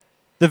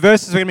The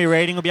verses we're going to be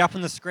reading will be up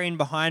on the screen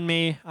behind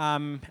me,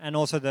 and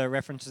also the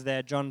references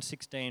there, John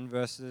 16,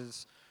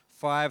 verses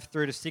 5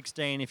 through to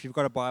 16, if you've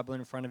got a Bible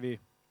in front of you.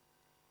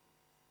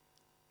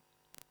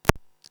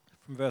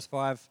 From verse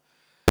 5.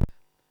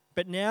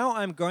 But now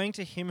I'm going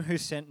to him who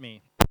sent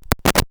me,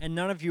 and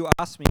none of you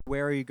ask me,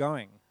 where are you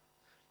going?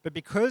 But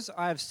because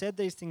I have said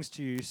these things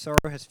to you,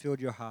 sorrow has filled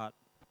your heart.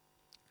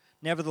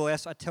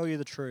 Nevertheless, I tell you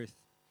the truth.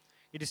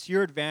 It is to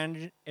your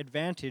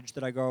advantage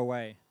that I go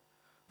away.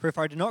 For if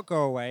I do not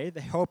go away,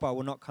 the Helper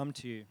will not come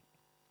to you.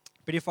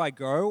 But if I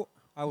go,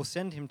 I will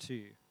send him to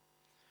you.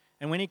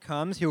 And when he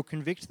comes, he will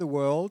convict the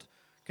world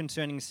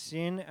concerning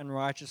sin and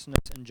righteousness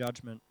and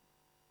judgment.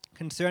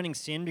 Concerning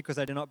sin, because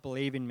they do not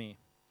believe in me.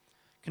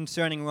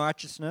 Concerning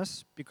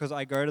righteousness, because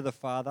I go to the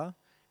Father,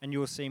 and you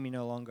will see me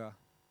no longer.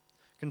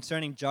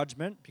 Concerning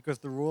judgment, because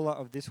the ruler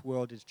of this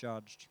world is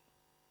judged.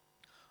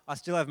 I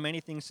still have many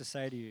things to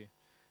say to you,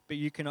 but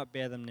you cannot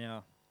bear them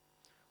now.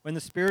 When the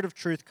Spirit of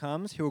truth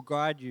comes, he will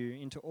guide you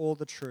into all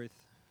the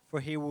truth, for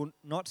he will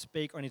not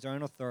speak on his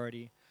own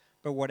authority,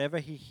 but whatever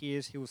he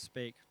hears he will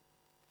speak,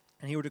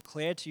 and he will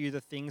declare to you the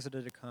things that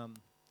are to come.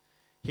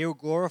 He will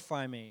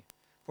glorify me,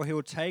 for he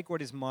will take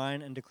what is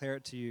mine and declare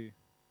it to you.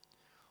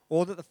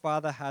 All that the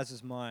Father has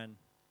is mine.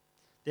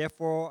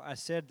 Therefore I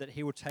said that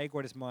he will take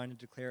what is mine and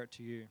declare it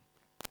to you.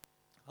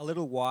 A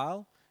little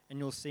while, and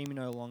you will see me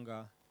no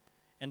longer,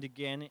 and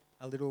again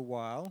a little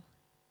while,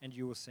 and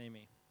you will see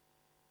me.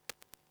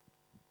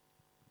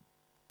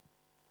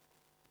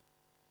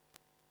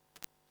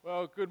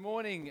 Well, good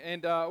morning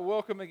and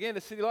welcome again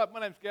to City Light.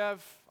 My name's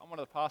Gav. I'm one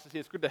of the pastors here.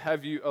 It's good to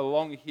have you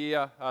along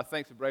here.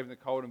 Thanks for braving the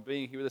cold and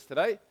being here with us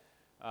today.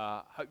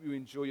 Hope you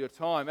enjoy your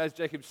time. As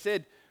Jacob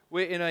said,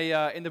 we're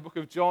in the book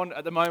of John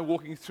at the moment,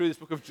 walking through this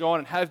book of John,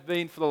 and have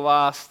been for the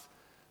last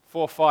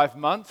 4 or 5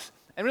 months,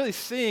 and really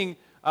seeing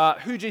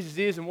who Jesus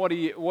is and what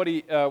he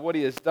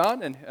has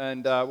done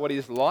and what he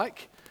is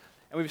like.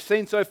 And we've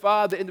seen so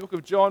far that in the book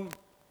of John,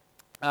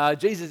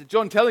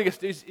 John telling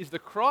us is the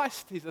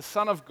Christ, he's the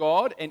Son of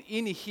God, and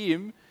in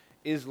him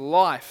is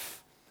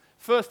life.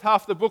 First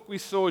half of the book we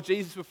saw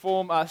Jesus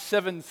perform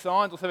 7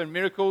 signs or 7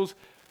 miracles,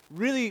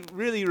 really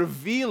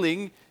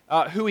revealing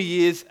who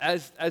he is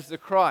as the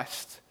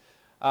Christ.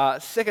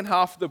 Second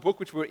half of the book,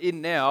 which we're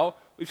in now,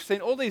 we've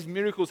seen all these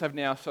miracles have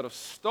now sort of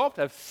stopped,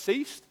 have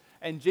ceased,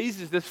 and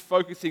Jesus is just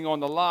focusing on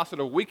the last sort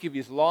of week of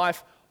his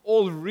life,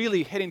 all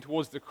really heading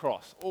towards the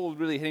cross, all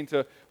really heading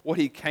to what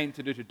he came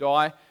to do, to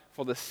die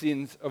for the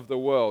sins of the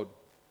world.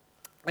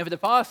 And for the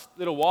past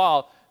little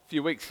while,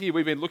 few weeks here,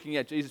 we've been looking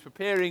at Jesus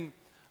preparing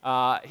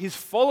his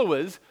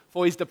followers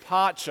for his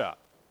departure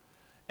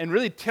and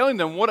really telling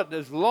them what it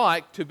is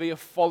like to be a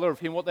follower of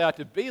him, what they are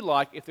to be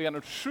like if they're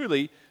going to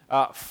truly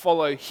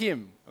follow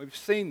him. We've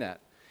seen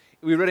that.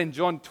 We read in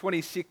John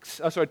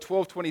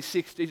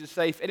 12:26, Jesus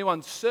says, if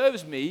anyone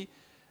serves me,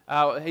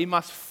 he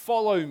must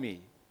follow me.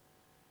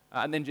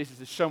 And then Jesus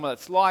has shown what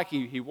that's like.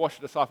 He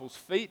washed the disciples'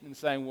 feet and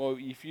saying, well,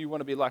 if you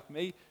want to be like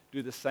me,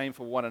 do the same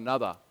for one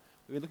another.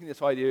 We've been looking at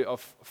this idea of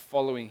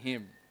following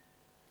him.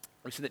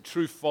 We see that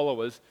true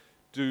followers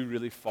do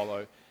really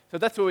follow. So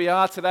that's where we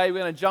are today.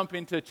 We're going to jump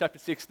into chapter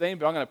 16,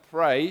 but I'm going to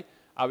pray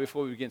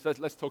before we begin. So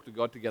let's talk to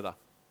God together.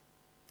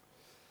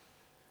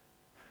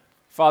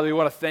 Father, we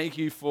want to thank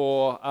you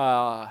for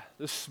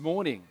this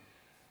morning,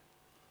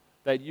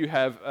 that you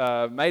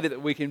have made it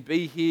that we can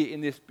be here in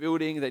this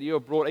building, that you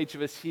have brought each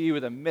of us here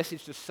with a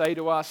message to say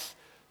to us,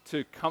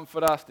 to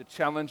comfort us, to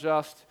challenge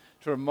us,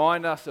 to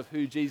remind us of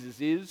who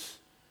Jesus is.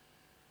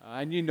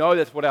 And you know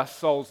that's what our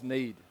souls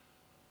need.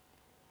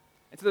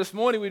 And so this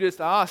morning we just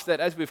ask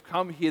that as we've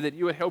come here, that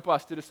you would help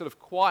us to just sort of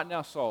quieten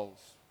our souls,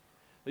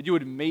 that you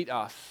would meet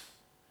us.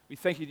 We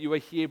thank you that you are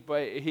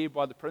here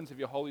by the presence of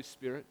your Holy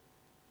Spirit,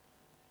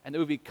 and that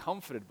we'll be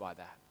comforted by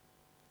that.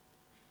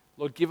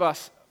 Lord, give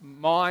us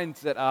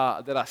minds that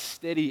are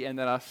steady and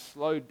that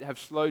have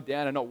slowed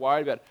down and not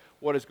worried about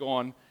what has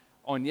gone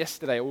on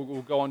yesterday or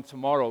will go on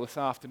tomorrow or this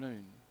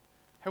afternoon.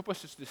 Help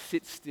us just to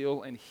sit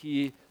still and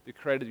hear the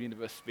Creator of the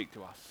universe speak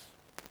to us.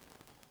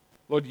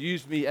 Lord,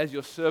 use me as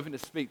your servant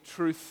to speak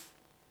truth.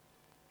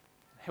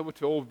 Help it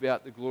to all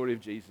about the glory of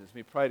Jesus.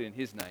 We pray it in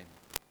his name.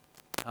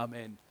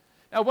 Amen.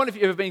 Now, I wonder if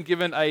you've ever been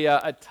given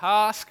a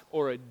task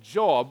or a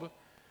job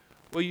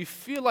where you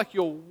feel like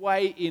you're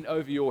way in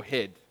over your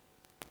head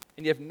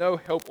and you have no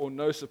help or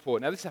no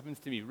support. Now, this happens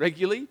to me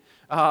regularly,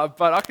 but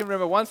I can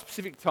remember one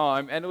specific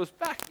time, and it was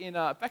back in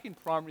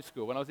primary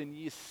school when I was in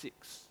year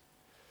 6.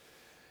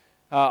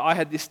 I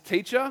had this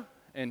teacher,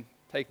 and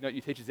take note,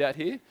 you teachers out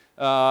here,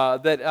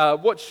 that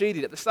what she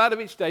did at the start of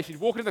each day,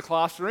 she'd walk into the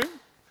classroom,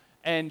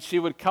 and she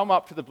would come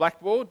up to the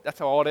blackboard. That's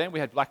how old I am.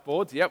 We had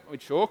blackboards, with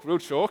chalk, real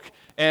chalk,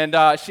 and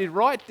she'd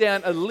write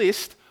down a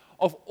list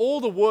of all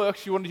the work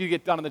she wanted you to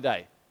get done in the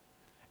day,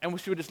 and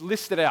she would just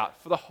list it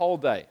out for the whole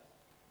day.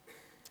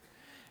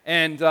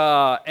 And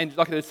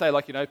like I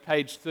say,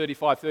 page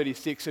 35,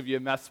 36 of your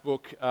maths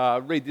book,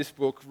 read this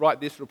book,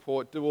 write this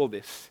report, do all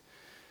this.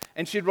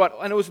 And she'd write,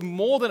 and it was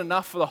more than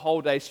enough for the whole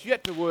day. So you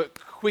had to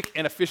work quick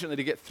and efficiently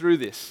to get through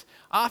this.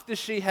 After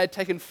she had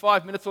taken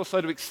 5 minutes or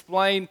so to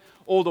explain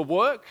all the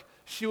work,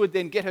 she would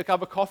then get her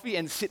cup of coffee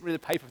and sit and read the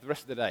paper for the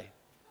rest of the day.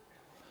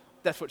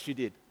 That's what she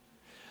did.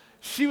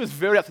 She was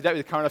very up to date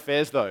with current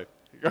affairs, though.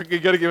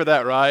 You've got to give her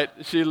that, right?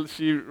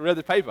 She read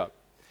the paper.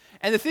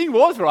 And the thing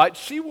was, right,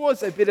 she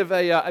was a bit of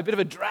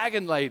a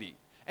dragon lady.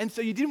 And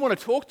so you didn't want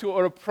to talk to her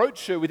or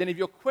approach her with any of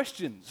your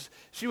questions.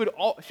 She would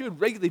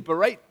regularly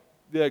berate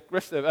the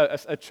rest of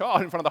a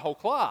child in front of the whole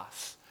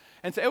class.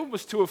 And so everyone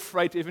was too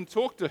afraid to even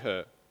talk to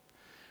her.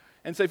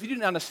 And so if you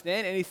didn't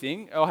understand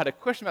anything or had a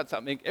question about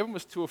something, everyone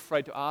was too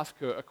afraid to ask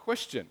her a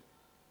question.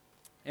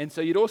 And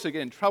so you'd also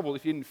get in trouble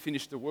if you didn't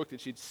finish the work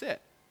that she'd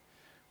set.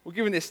 We're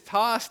given this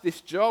task,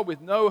 this job with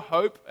no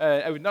hope,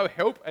 with no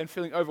help, and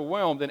feeling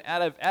overwhelmed and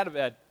out of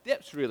our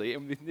depths, really,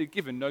 and we've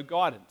given no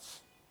guidance.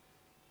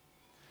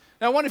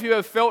 Now, I wonder if you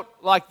ever felt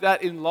like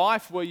that in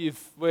life, where you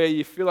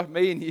feel like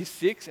me in year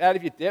 6, out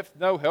of your depth,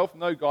 no help,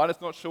 no guidance,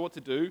 not sure what to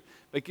do,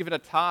 but given a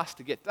task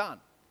to get done.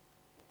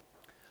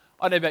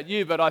 I don't know about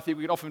you, but I think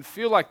we can often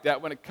feel like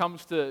that when it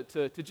comes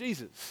to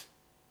Jesus.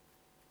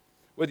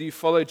 Whether you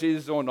follow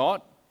Jesus or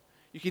not,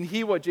 you can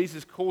hear what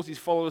Jesus calls his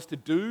followers to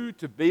do,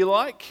 to be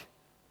like,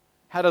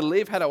 how to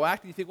live, how to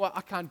act, and you think, well,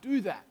 I can't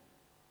do that.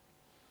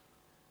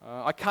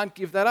 I can't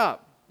give that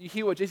up. You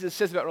hear what Jesus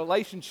says about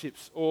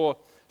relationships or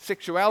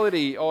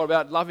sexuality or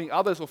about loving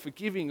others or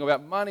forgiving or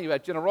about money,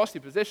 about generosity,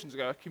 possessions,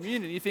 about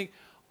communion. You think,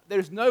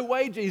 there's no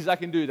way, Jesus, I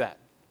can do that.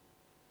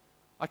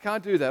 I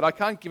can't do that. I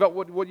can't give up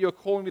what you're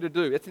calling me to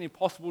do. It's an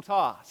impossible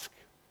task.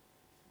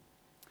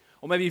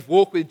 Or maybe you've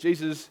walked with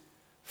Jesus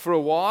for a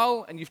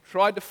while and you've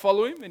tried to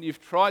follow him and you've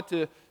tried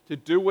to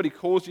do what he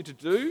calls you to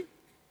do,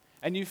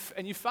 and you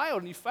failed,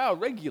 and you fail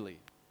regularly.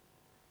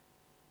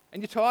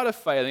 And you're tired of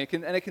failing,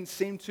 and it can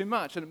seem too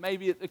much, and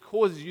maybe it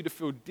causes you to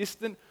feel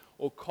distant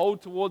or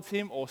cold towards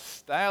him or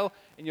stale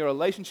in your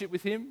relationship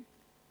with him.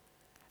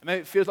 And maybe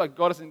it feels like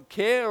God doesn't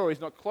care, or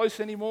he's not close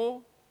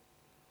anymore,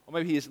 or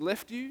maybe he has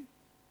left you.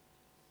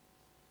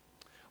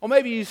 Or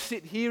maybe you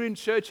sit here in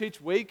church each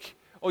week,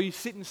 or you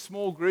sit in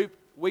small group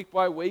week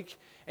by week,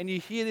 and you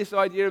hear this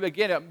idea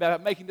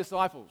about making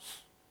disciples.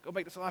 Go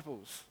make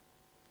disciples.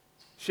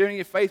 Sharing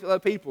your faith with other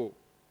people.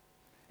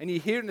 And you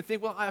hear it and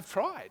think, well, I have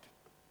tried.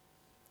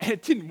 And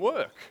it didn't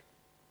work.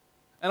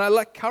 And I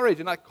lack courage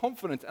and I lack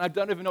confidence, and I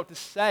don't even know what to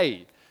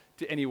say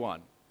to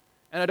anyone.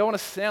 And I don't want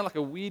to sound like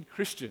a weird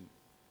Christian.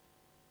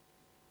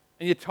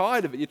 And you're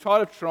tired of it. You're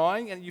tired of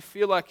trying, and you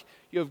feel like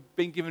you've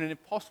been given an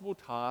impossible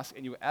task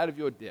and you're out of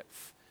your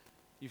depth.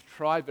 You've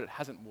tried, but it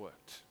hasn't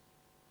worked.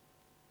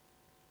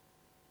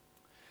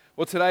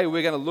 Well, today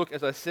we're going to look,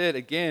 as I said,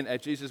 again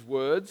at Jesus'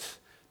 words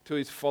to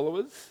his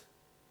followers.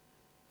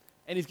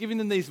 And he's giving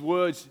them these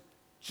words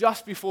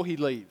just before he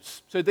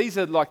leaves. So these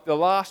are like the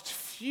last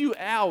few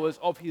hours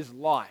of his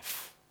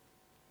life.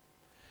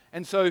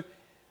 And so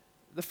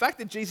the fact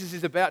that Jesus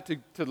is about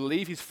to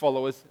leave his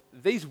followers,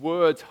 these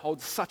words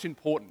hold such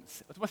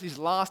importance. It's almost his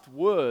last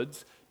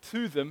words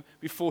to them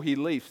before he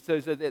leaves. So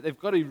they've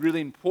got to be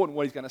really important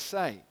what he's going to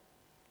say.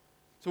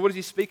 So what does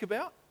he speak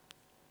about?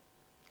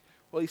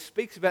 Well, he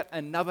speaks about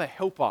another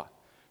helper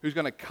who's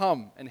going to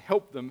come and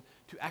help them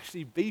to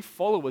actually be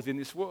followers in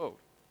this world.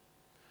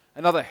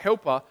 Another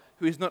helper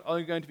who is not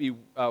only going to be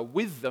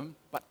with them,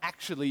 but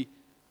actually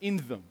in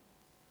them.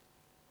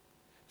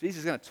 Jesus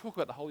is going to talk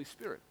about the Holy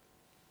Spirit.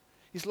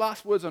 His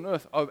last words on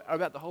earth are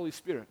about the Holy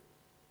Spirit.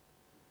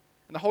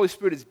 And the Holy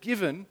Spirit is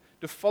given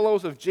to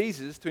followers of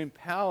Jesus to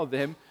empower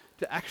them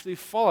to actually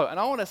follow. And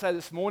I want to say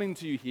this morning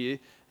to you here,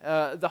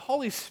 the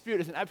Holy Spirit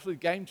is an absolute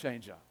game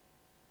changer.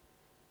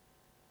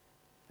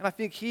 And I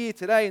think here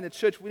today in the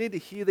church, we need to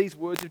hear these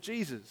words of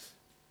Jesus.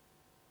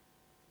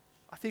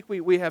 I think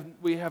we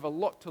have a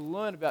lot to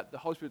learn about the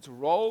Holy Spirit's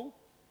role,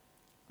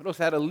 but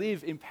also how to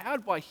live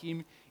empowered by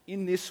him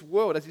in this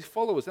world as his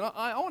followers. And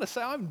I want to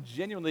say I'm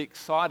genuinely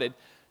excited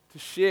to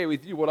share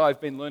with you what I've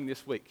been learning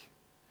this week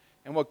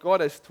and what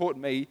God has taught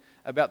me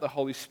about the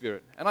Holy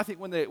Spirit. And I think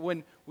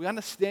when we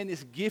understand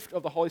this gift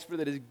of the Holy Spirit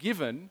that is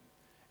given,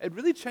 it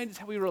really changes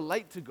how we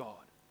relate to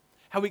God,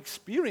 how we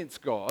experience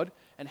God,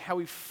 and how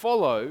we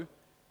follow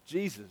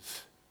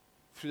Jesus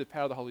through the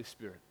power of the Holy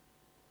Spirit.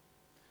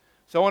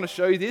 So I want to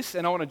show you this,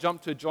 and I want to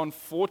jump to John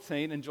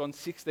 14 and John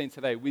 16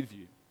 today with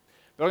you.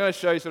 But I'm going to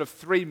show you sort of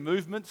three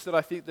movements that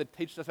I think that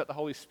teach us about the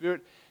Holy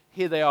Spirit.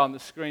 Here they are on the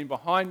screen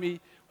behind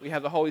me. We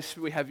have the Holy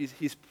Spirit, we have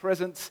his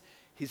presence,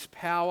 his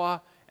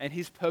power, and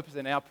his purpose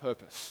and our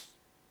purpose.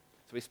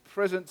 So his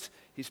presence,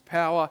 his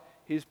power,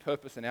 his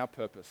purpose, and our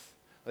purpose.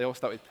 They all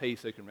start with P,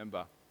 so you can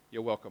remember.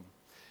 You're welcome.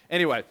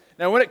 Anyway,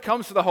 now when it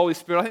comes to the Holy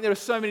Spirit, I think there are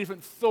so many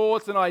different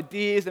thoughts and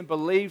ideas and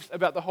beliefs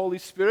about the Holy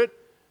Spirit.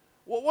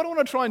 What I want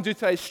to try and do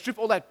today is strip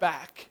all that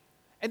back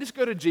and just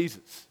go to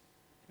Jesus.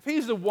 If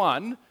he's the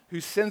one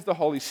who sends the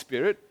Holy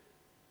Spirit,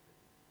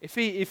 if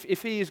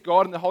he is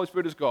God and the Holy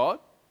Spirit is God,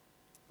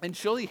 then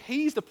surely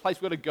he's the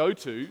place we're going to go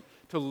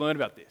to learn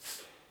about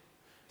this.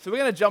 So we're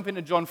going to jump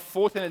into John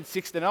 14 and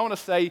 16. I want to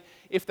say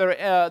if there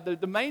are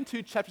the main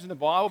two chapters in the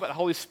Bible about the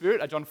Holy Spirit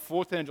are John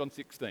 14 and John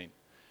 16.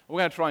 We're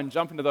going to try and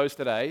jump into those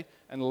today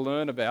and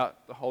learn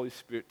about the Holy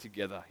Spirit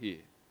together here.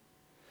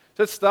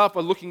 So let's start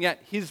by looking at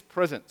his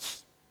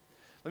presence.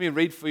 Let me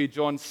read for you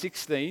John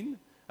 16,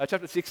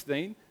 chapter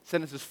 16,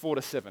 sentences 4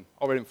 to 7.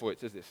 I'll read them for you. It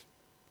says this.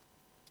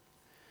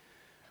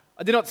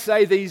 I did not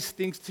say these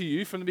things to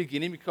you from the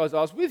beginning because I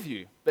was with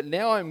you, but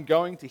now I am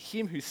going to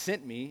him who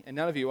sent me, and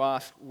none of you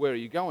ask, where are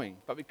you going?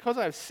 But because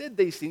I have said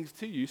these things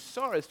to you,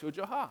 sorrow has filled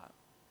your heart.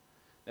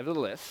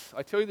 Nevertheless,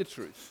 I tell you the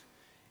truth.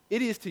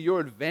 It is to your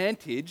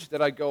advantage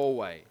that I go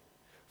away.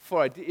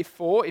 For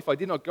if I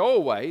did not go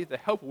away, the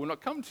Helper will not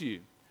come to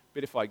you.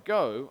 But if I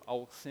go, I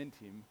will send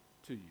him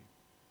to you.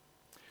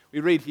 We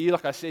read here,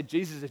 like I said,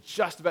 Jesus is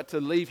just about to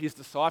leave his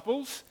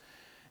disciples.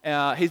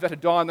 He's about to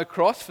die on the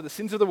cross for the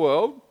sins of the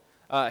world.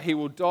 He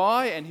will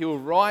die and he will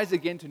rise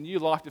again to new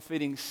life,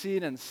 defeating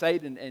sin and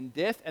Satan and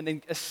death, and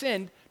then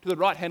ascend to the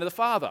right hand of the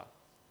Father.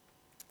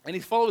 And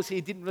his followers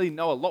here didn't really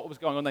know a lot what was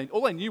going on.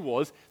 All they knew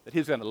was that he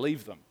was going to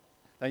leave them.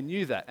 They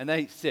knew that. And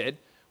they said,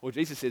 well,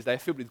 Jesus says they are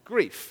filled with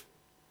grief.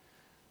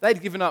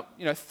 They'd given up,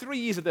 3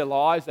 years of their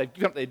lives. They'd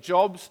given up their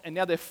jobs. And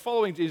now they're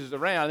following Jesus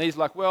around. And he's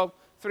like, well,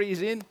 3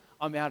 years in,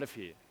 I'm out of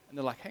here. And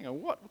they're like, hang on,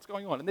 what's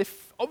going on? And they're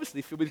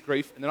obviously filled with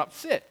grief and they're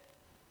upset.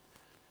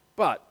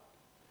 But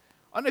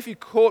I don't know if you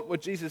caught what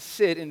Jesus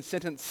said in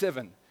sentence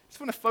 7. Just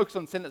want to focus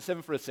on sentence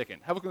 7 for a second.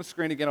 Have a look on the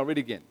screen again. I'll read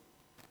it again.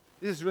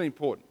 This is really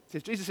important.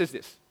 Jesus says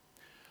this.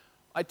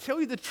 I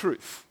tell you the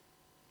truth.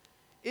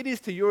 It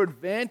is to your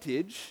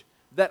advantage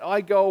that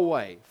I go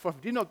away. For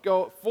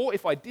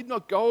if I did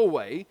not go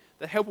away,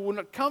 the Helper will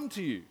not come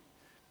to you.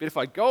 But if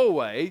I go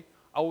away,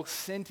 I will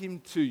send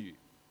him to you.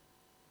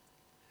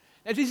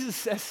 Now,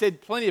 Jesus has said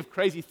plenty of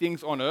crazy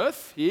things on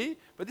earth here,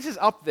 but this is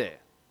up there.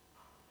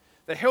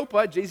 The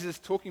Helper Jesus is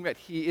talking about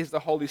here is the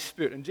Holy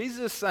Spirit. And Jesus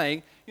is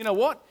saying, you know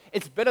what?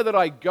 It's better that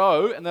I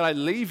go and that I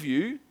leave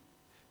you.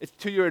 It's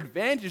to your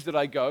advantage that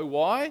I go.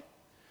 Why?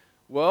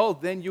 Well,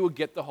 then you will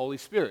get the Holy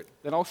Spirit.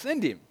 Then I'll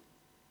send him.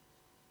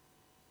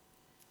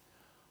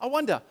 I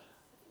wonder,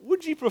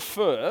 would you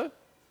prefer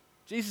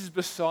Jesus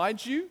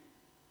beside you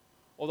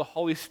or the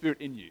Holy Spirit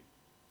in you?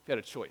 If you had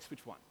a choice,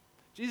 which one?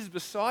 Jesus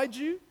beside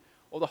you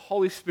or the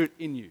Holy Spirit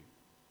in you?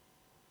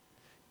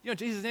 You know what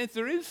Jesus'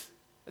 answer is?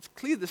 It's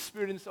clear the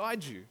Spirit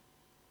inside you.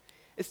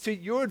 It's to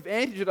your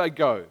advantage that I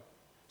go,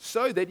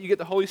 so that you get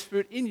the Holy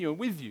Spirit in you and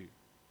with you.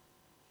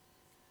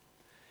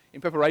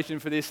 In preparation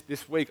for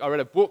this week, I read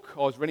a book. I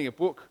was reading a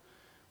book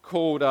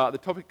called, the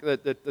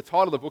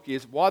title of the book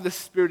is Why the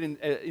Spirit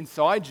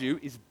Inside You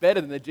is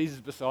Better Than the Jesus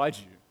Beside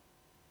You.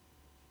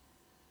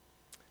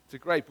 It's a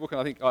great book,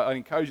 and I think I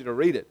encourage you to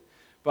read it.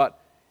 But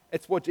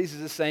it's what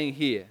Jesus is saying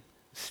here.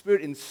 The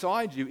Spirit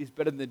inside you is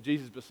better than the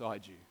Jesus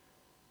beside you.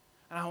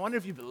 And I wonder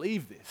if you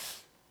believe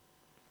this.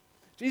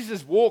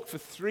 Jesus walked for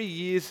 3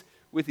 years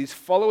with his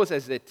followers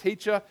as their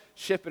teacher,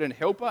 shepherd, and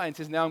helper, and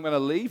says, now I'm going to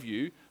leave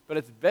you, but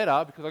it's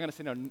better because I'm going to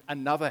send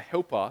another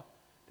helper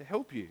to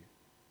help you.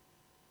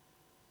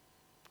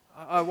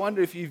 I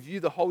wonder if you view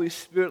the Holy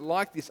Spirit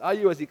like this. Are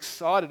you as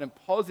excited and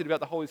positive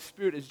about the Holy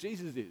Spirit as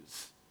Jesus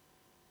is?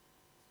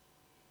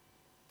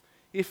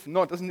 If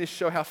not, doesn't this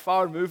show how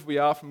far removed we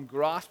are from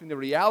grasping the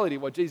reality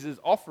of what Jesus is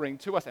offering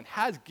to us and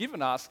has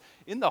given us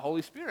in the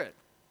Holy Spirit?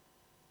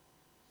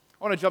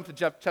 I want to jump to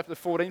chapter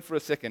 14 for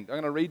a second.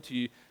 I'm going to read to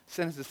you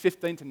sentences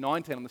 15 to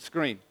 19 on the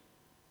screen.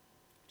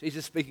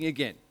 Jesus speaking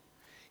again.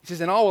 He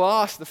says, and I will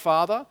ask the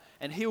Father,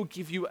 and he will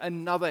give you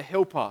another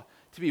helper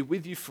to be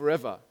with you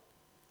forever,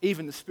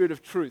 even the Spirit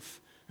of truth,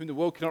 whom the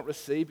world cannot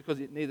receive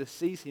because it neither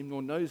sees him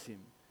nor knows him.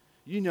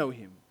 You know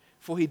him,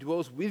 for he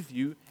dwells with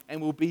you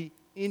and will be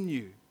in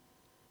you.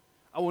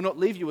 I will not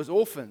leave you as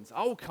orphans.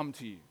 I will come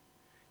to you.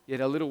 Yet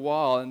a little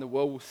while, and the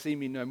world will see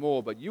me no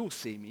more, but you will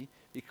see me.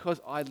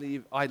 Because I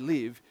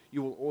live,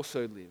 you will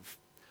also live.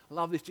 I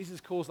love this.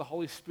 Jesus calls the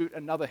Holy Spirit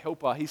another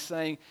helper. He's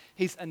saying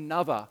he's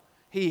another.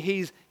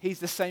 He's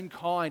the same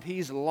kind.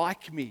 He's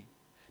like me.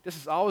 Just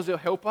as I was your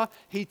helper,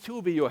 he too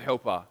will be your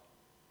helper.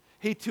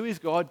 He too is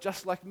God,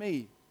 just like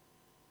me.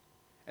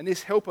 And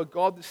this helper,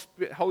 God, the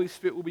Spirit, Holy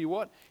Spirit, will be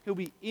what? He'll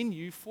be in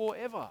you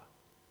forever.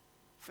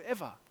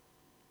 Forever.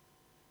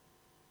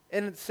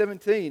 And in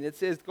 17, it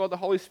says, God, the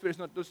Holy Spirit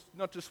is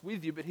not just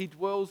with you, but he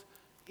dwells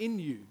in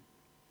you.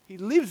 He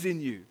lives in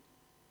you.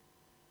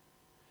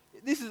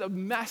 This is a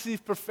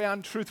massive,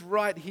 profound truth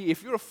right here.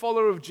 If you're a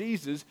follower of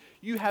Jesus,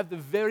 you have the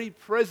very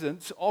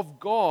presence of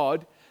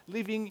God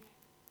living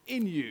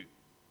in you.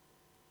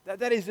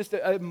 That is just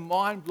a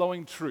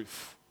mind-blowing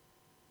truth.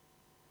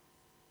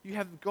 You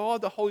have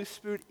God, the Holy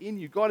Spirit in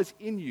you. God is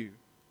in you.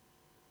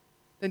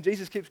 Then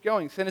Jesus keeps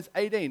going. Sentence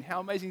 18. How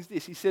amazing is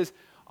this? He says,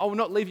 I will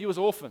not leave you as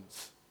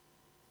orphans.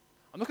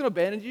 I'm not going to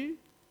abandon you.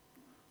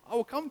 I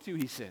will come to you,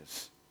 he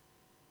says.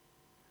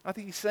 I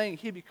think he's saying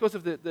here, because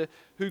of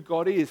who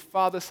God is,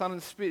 Father, Son,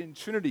 and Spirit in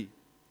Trinity,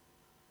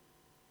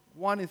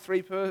 one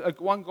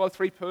God,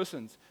 three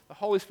persons. The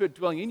Holy Spirit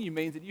dwelling in you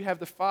means that you have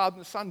the Father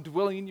and the Son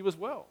dwelling in you as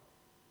well.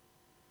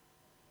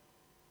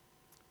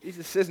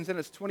 Jesus says in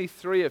sentence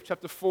 23 of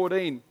chapter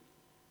 14,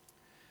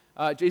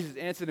 Jesus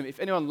answered him,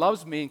 if anyone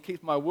loves me and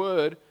keeps my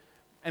word,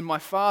 and my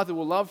Father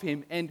will love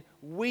him, and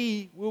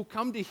we will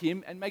come to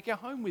him and make our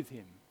home with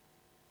him.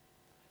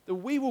 That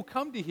we will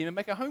come to him and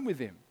make our home with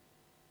him.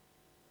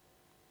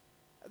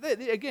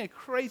 Again, a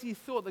crazy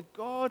thought that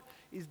God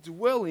is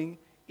dwelling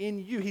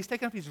in you. He's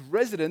taken up his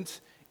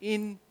residence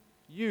in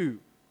you.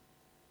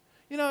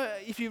 You know,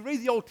 if you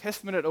read the Old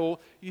Testament at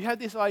all, you have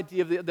this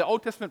idea of the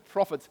Old Testament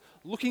prophets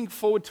looking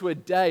forward to a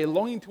day,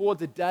 longing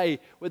towards a day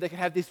where they can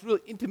have this real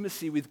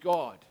intimacy with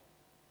God.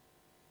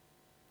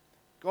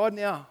 God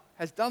now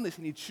has done this,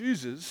 and he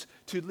chooses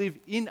to live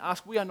in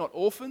us. We are not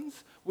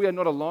orphans. We are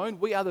not alone.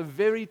 We are the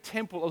very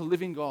temple of the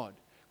living God.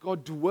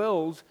 God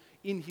dwells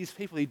in his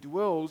people. He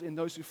dwells in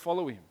those who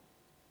follow him.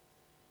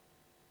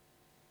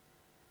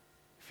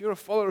 If you're a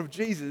follower of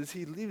Jesus,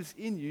 he lives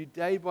in you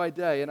day by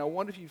day. And I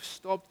wonder if you've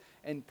stopped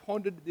and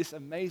pondered this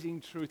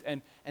amazing truth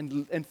and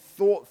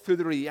thought through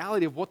the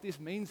reality of what this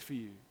means for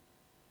you.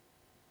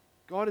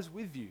 God is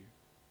with you.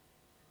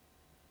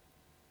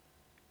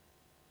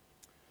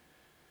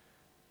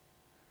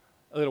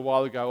 A little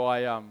while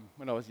ago,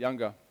 when I was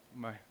younger,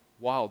 in my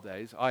wild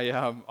days,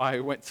 I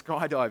went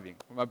skydiving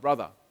with my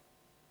brother.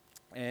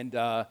 And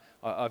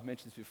I've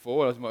mentioned this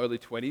before, I was in my early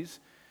 20s,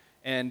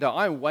 and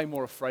I'm way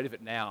more afraid of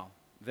it now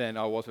than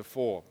I was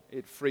before.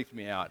 It freaked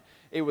me out.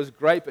 It was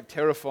great but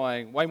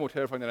terrifying, way more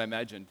terrifying than I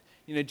imagined.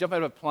 You know, jump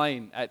out of a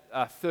plane at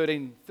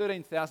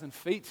 13,000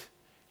 feet,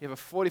 you have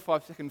a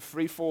 45-second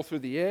free fall through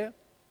the air,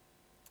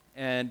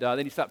 and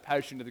then you start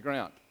parachuting to the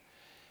ground.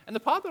 And the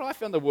part that I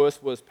found the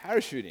worst was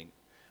parachuting.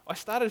 I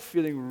started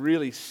feeling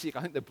really sick.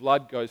 I think the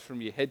blood goes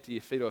from your head to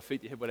your feet or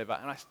feet to your head, whatever,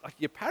 and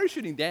you're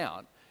parachuting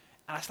down,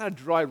 and I started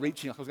dry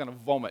reaching like I was going to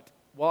vomit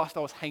whilst I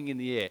was hanging in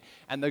the air.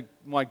 And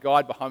my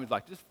guide behind me was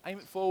like, just aim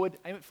it forward,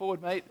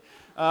 mate.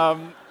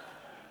 And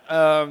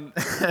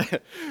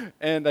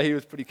he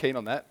was pretty keen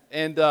on that.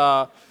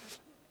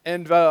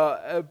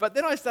 But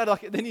then I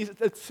started,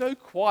 it's so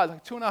quiet,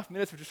 like 2.5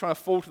 minutes of just trying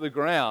to fall to the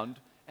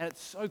ground, and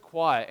it's so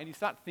quiet, and you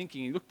start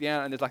thinking, you look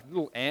down, and there's like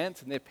little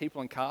ants, and there are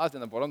people and cars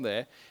down the bottom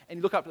there, and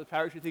you look up to the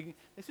parachute thinking,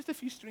 there's just a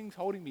few strings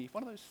holding me. If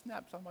one of those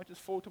snaps, I might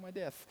just fall to my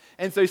death.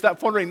 And so you start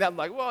pondering that, and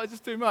like, well, it's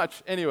just too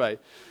much. Anyway,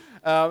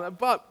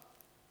 but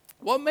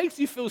what makes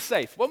you feel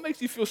safe, what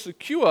makes you feel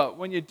secure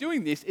when you're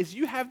doing this is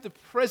you have the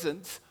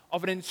presence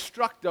of an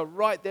instructor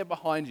right there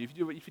behind you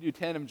if you do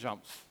tandem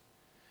jumps.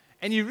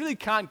 And you really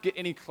can't get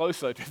any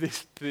closer to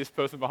this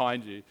person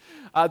behind you.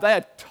 They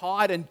are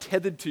tied and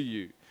tethered to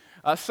you.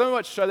 So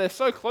much so, they're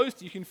so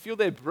close you can feel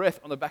their breath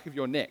on the back of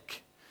your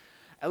neck.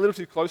 A little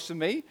too close to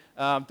me,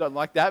 don't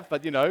like that,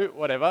 but you know,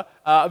 whatever.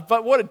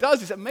 But what it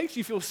does is it makes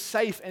you feel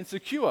safe and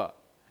secure.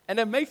 And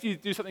it makes you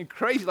do something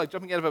crazy like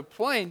jumping out of a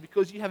plane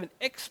because you have an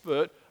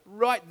expert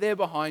right there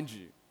behind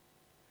you.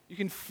 You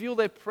can feel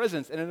their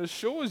presence, and it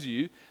assures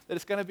you that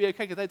it's going to be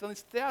okay because they've done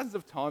this thousands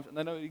of times and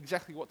they know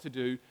exactly what to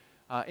do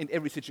in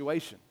every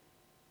situation.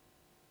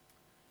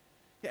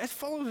 Yeah, as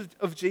followers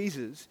of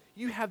Jesus,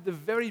 you have the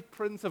very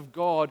presence of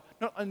God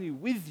not only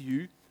with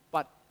you,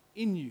 but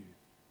in you.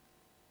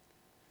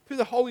 Through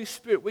the Holy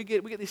Spirit, we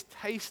get this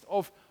taste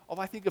of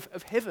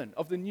heaven,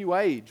 of the new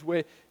age,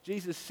 where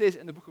Jesus says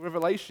in the book of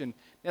Revelation,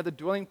 now the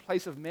dwelling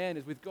place of man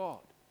is with God.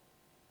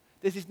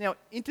 There's this now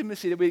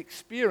intimacy that we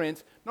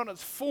experience, not in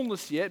its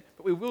fullness yet,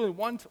 but we will in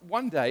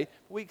one day,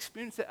 but we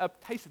experience a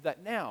taste of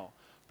that now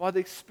by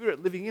the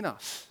Spirit living in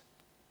us.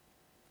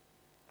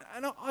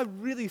 And I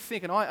really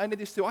think, and I need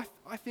this too,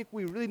 I think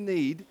we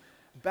really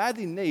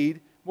badly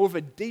need more of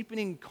a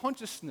deepening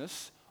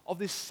consciousness of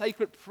this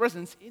sacred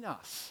presence in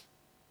us.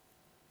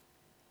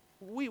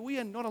 We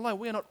are not alone.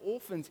 We are not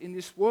orphans in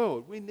this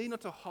world. We need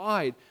not to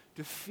hide,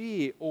 to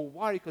fear, or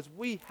worry, because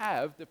we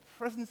have the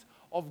presence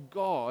of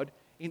God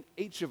in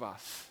each of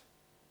us.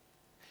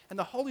 And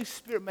the Holy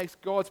Spirit makes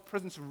God's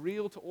presence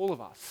real to all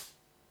of us.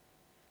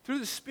 Through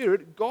the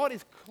Spirit, God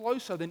is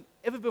closer than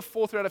ever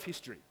before throughout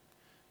history.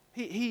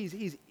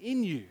 He's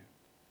in you.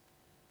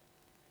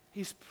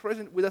 He's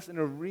present with us in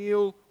a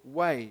real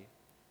way.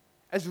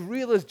 As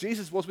real as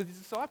Jesus was with his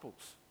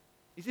disciples.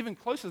 He's even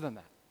closer than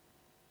that.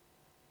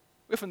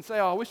 We often say,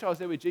 I wish I was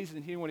there with Jesus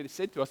and hearing what he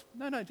said to us.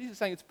 No, Jesus is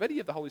saying it's better you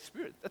have the Holy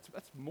Spirit. That's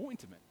more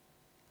intimate.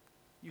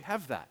 You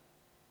have that.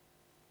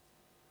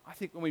 I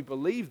think when we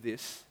believe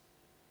this,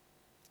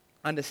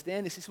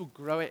 understand this will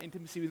grow our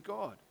intimacy with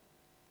God.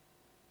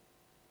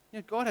 You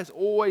know, God has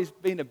always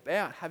been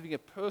about having a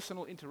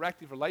personal,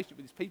 interactive relationship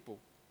with his people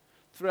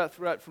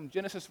throughout from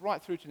Genesis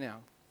right through to now.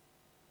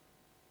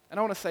 And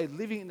I want to say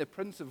living in the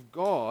presence of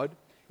God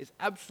is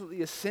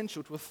absolutely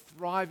essential to a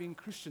thriving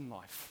Christian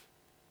life.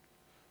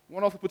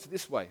 One author puts it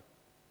this way.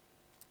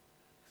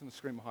 It's on the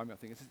screen behind me, I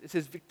think. It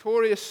says,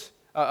 victorious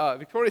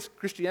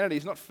Christianity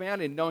is not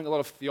found in knowing a lot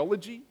of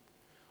theology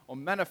or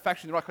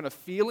manufacturing the right kind of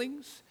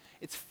feelings.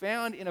 It's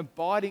found in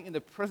abiding in the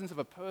presence of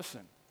a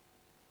person.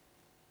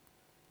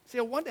 See,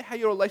 I wonder how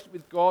your relationship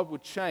with God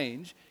would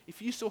change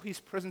if you saw his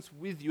presence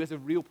with you as a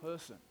real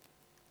person.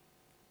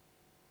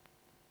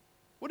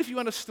 What if you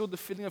understood the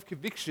feeling of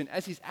conviction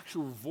as his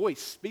actual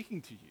voice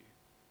speaking to you?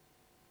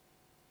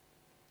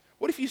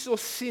 What if you saw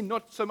sin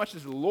not so much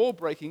as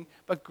law-breaking,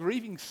 but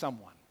grieving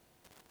someone?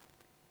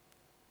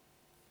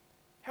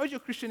 How would your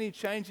Christianity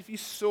change if you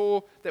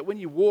saw that when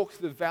you walked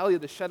through the valley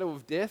of the shadow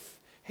of death,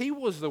 he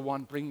was the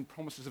one bringing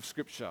promises of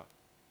Scripture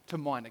to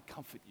mind and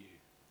comfort you?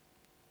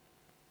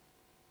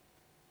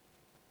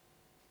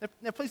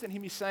 Now, please don't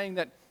hear me saying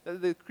that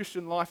the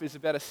Christian life is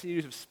about a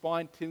series of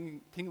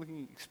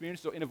spine-tingling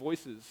experiences or inner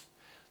voices.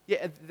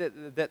 Yeah,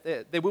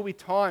 there will be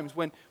times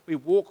when we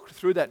walk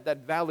through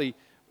that valley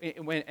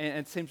and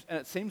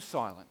it seems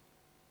silent.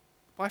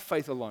 By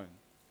faith alone.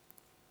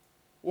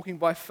 Walking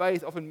by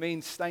faith often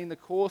means staying the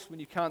course when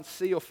you can't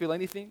see or feel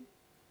anything,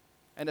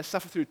 and to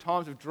suffer through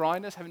times of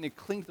dryness, having to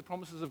cling to the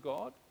promises of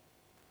God.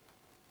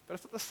 But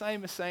it's not the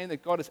same as saying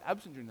that God is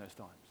absent during those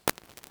times.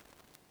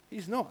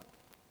 He's not.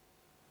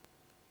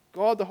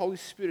 God, the Holy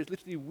Spirit, is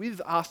literally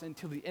with us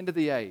until the end of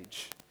the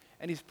age.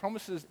 And He's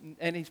promised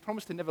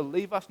to never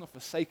leave us nor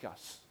forsake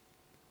us.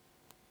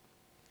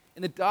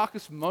 In the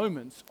darkest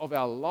moments of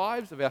our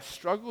lives, of our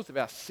struggles, of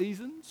our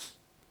seasons,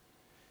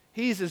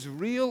 He is as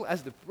real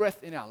as the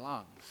breath in our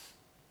lungs.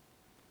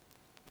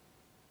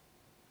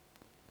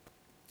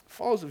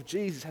 Followers of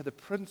Jesus have the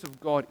presence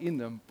of God in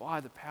them by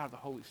the power of the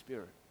Holy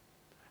Spirit.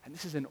 And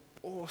this is an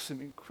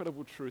awesome,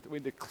 incredible truth that we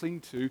need to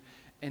cling to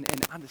and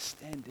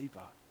understand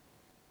deeper.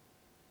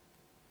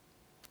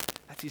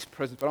 That's His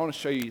presence, but I want to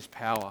show you His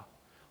power.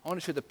 I want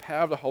to show you the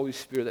power of the Holy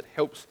Spirit that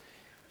helps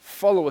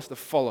followers to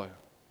follow.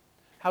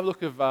 Have a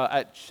look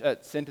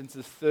at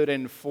sentences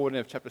 13 and 14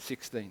 of chapter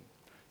 16. It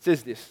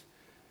says this: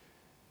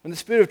 when the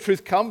Spirit of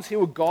truth comes, He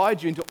will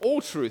guide you into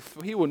all truth,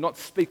 for He will not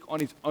speak on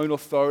His own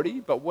authority,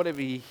 but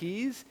whatever He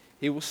hears,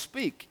 He will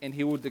speak, and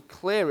He will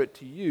declare it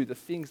to you, the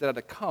things that are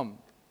to come.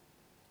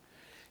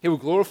 He will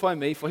glorify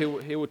me, for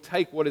He will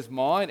take what is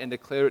mine and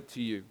declare it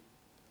to you.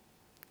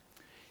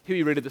 Here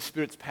we read of the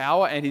Spirit's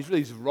power and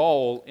His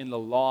role in the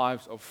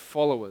lives of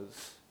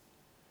followers.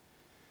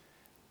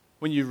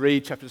 When you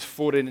read chapters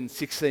 14 and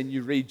 16,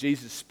 you read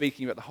Jesus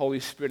speaking about the Holy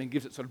Spirit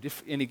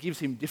and He gives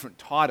Him different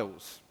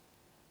titles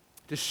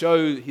to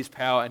show His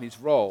power and His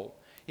role.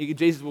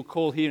 Jesus will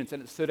call here in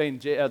sentence 13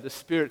 the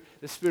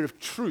Spirit of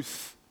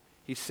truth,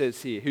 He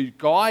says here, who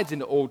guides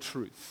into all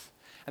truth.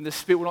 And the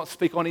Spirit will not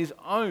speak on His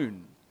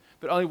own,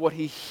 but only what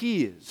He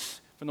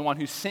hears from the one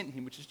who sent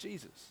Him, which is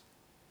Jesus.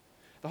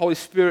 The Holy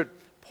Spirit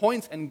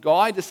points and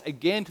guides us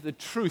again to the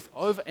truth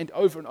over and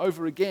over and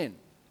over again.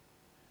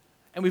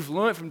 And we've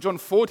learned from John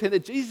 14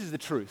 that Jesus is the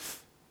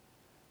truth.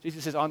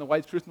 Jesus says, I am the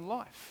way, the truth, and the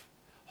life.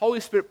 Holy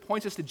Spirit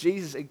points us to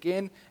Jesus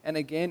again and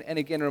again and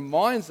again,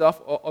 reminds us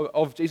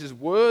of Jesus'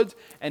 words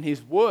and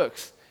His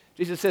works.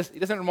 Jesus says He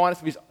doesn't remind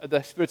us of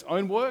the Spirit's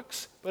own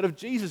works, but of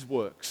Jesus'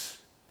 works,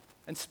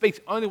 and speaks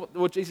only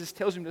what Jesus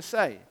tells Him to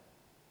say.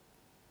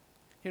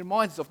 He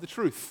reminds us of the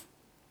truth.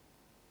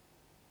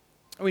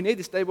 And we need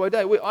this day by day.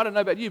 I don't know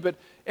about you, but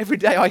every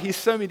day I hear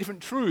so many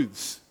different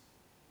truths.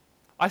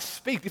 I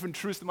speak different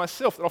truths to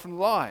myself that are often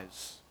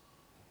lies.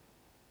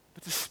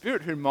 But the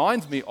Spirit who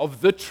reminds me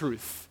of the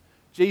truth,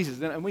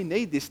 Jesus, and we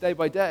need this day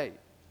by day.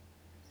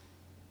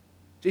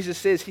 Jesus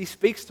says He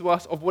speaks to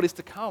us of what is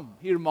to come.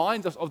 He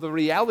reminds us of the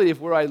reality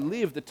of where I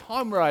live, the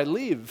time where I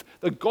live,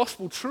 the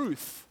gospel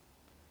truth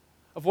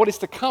of what is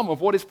to come,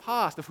 of what is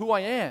past, of who I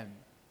am.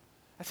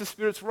 That's the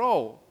Spirit's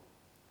role.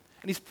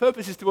 And His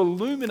purpose is to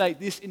illuminate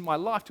this in my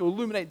life, to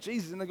illuminate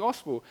Jesus in the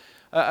gospel.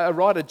 A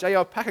writer,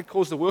 J.I. Packer,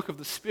 calls the work of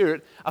the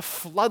Spirit a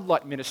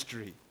floodlight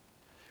ministry,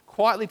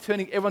 quietly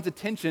turning everyone's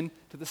attention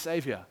to the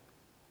Savior.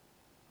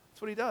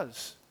 That's what He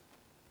does.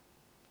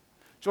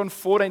 John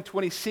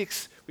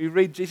 14:26, we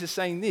read Jesus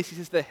saying this. He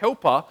says, the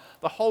Helper,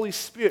 the Holy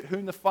Spirit,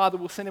 whom the Father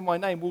will send in my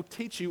name, will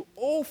teach you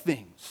all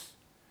things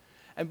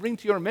and bring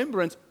to your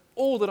remembrance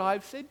all that I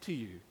have said to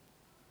you.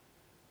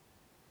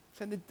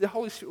 So the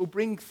Holy Spirit will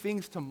bring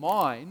things to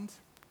mind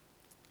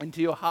and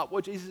to your heart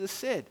what Jesus has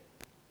said.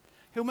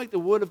 He'll make the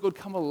Word of God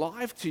come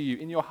alive to you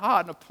in your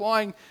heart and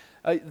applying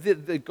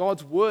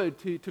God's Word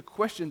to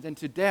questions and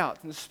to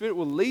doubts. And the Spirit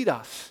will lead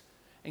us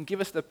and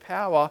give us the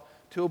power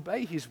to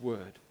obey His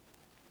Word.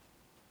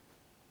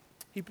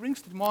 He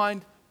brings to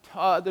mind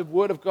the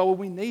Word of God when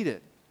we need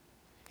it.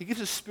 He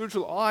gives us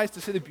spiritual eyes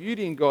to see the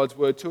beauty in God's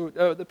Word,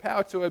 the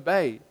power to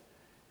obey.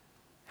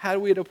 How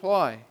do we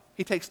apply?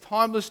 He takes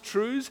timeless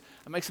truths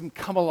and makes them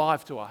come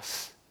alive to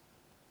us.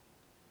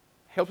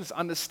 Helps us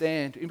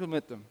understand, to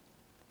implement them.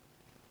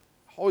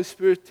 Holy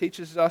Spirit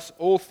teaches us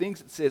all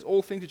things, it says,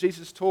 all things that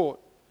Jesus taught.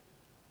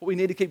 What we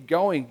need to keep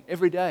going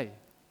every day.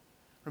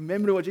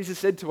 Remember what Jesus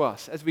said to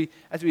us as we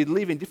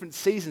live in different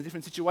seasons,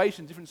 different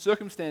situations, different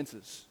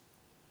circumstances.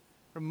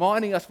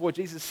 Reminding us of what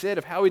Jesus said,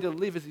 of how we to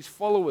live as His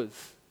followers.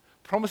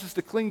 Promises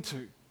to cling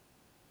to.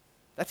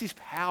 That's His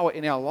power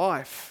in our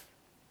life.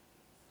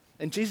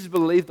 And Jesus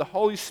believed the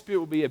Holy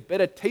Spirit would be a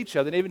better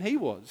teacher than even He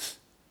was.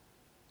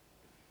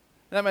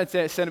 And that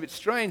may sound a bit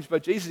strange,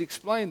 but Jesus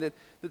explained that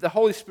the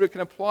Holy Spirit can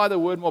apply the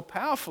Word more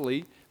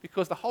powerfully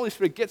because the Holy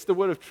Spirit gets the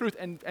Word of truth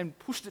and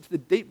pushed it to the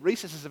deep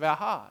recesses of our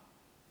heart.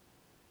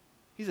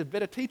 He's a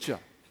better teacher.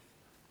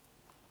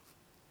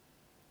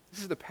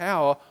 This is the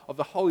power of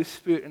the Holy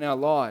Spirit in our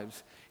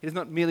lives. He does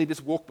not merely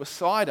just walk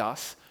beside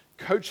us,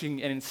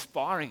 coaching and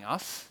inspiring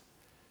us.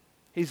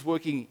 He's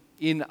working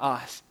in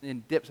us, in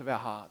the depths of our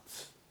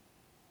hearts.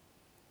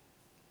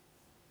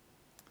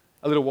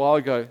 A little while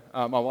ago,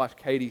 my wife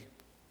Katie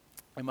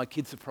and my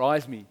kids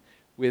surprised me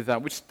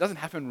which doesn't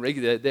happen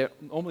regularly. They're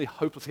normally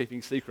hopeless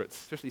keeping secrets,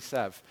 especially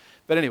Sav.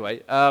 But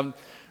anyway,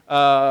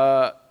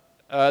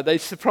 they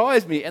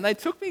surprised me, and they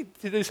took me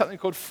to do something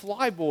called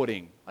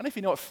flyboarding. I don't know if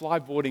you know what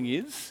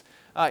flyboarding is.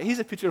 Here's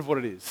a picture of what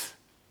it is.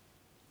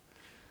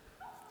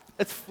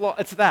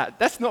 It's that.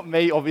 That's not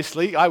me,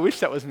 obviously. I wish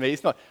that was me.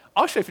 It's not.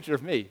 I'll show you a picture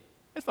of me.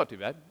 It's not too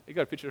bad. You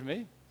got a picture of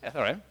me? Yeah,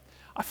 all right.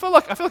 I feel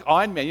like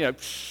Iron Man,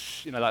 that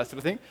sort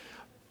of thing.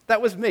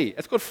 That was me.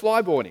 It's called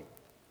flyboarding.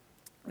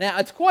 Now,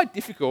 it's quite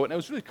difficult, and it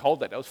was really cold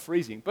that day. It was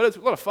freezing, but it's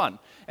a lot of fun.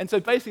 And so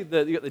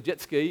basically, you got the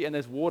jet ski, and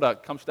there's water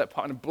comes to that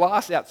part, and it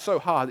blasts out so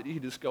hard that you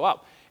can just go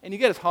up. And you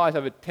get as high as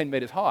over 10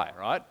 meters high,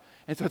 right?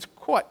 And so it's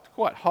quite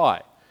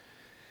high.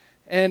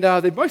 And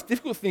the most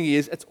difficult thing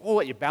is, it's all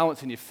at your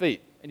balance in your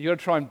feet. And you've got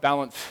to try and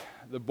balance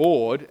the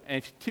board, and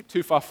if you tip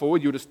too far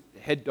forward, you'll just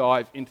head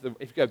dive into the...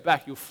 If you go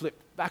back, you'll flip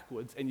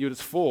backwards, and you'll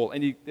just fall.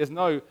 And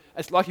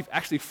it's like you've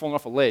actually fallen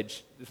off a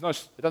ledge. It's not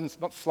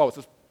slow, it's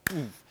just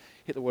poof,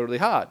 hit the water really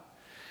hard.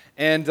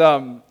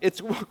 And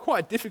it's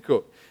quite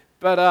difficult.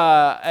 But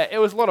it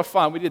was a lot of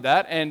fun. We did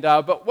that. And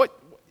but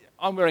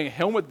I'm wearing a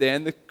helmet there,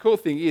 and the cool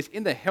thing is,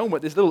 in the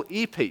helmet, there's a little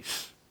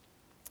earpiece.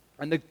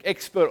 And the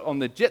expert on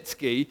the jet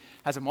ski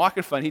has a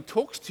microphone. He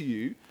talks to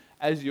you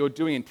as you're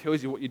doing and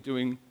tells you what you're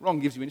doing wrong,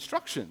 gives you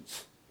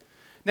instructions.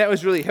 Now, it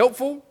was really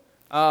helpful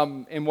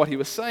in what he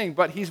was saying,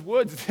 but his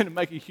words didn't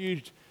make a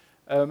huge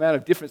amount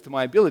of difference to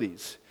my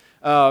abilities.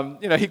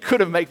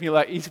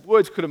 His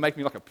words could have made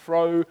me like a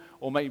pro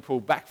or make me pull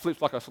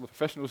backflips like I saw the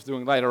professionals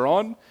doing later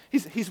on.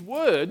 His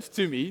words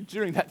to me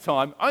during that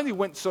time only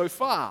went so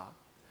far.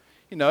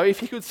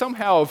 If he could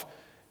somehow have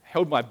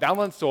held my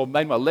balance or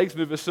made my legs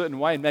move a certain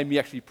way and made me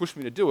actually push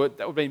me to do it,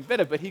 that would have been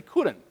better, but he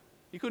couldn't.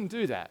 He couldn't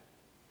do that.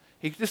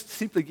 He could just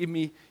simply give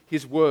me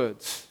his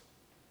words.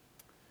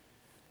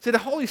 So the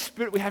Holy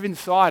Spirit we have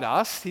inside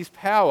us, his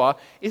power,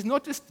 is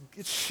not just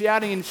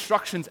shouting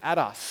instructions at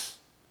us.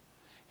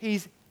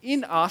 He's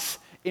in us,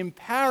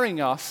 empowering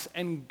us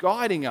and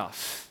guiding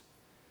us,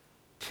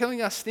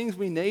 telling us things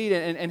we need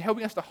and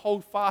helping us to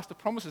hold fast the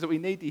promises that we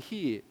need to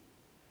hear.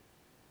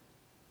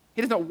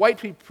 He does not wait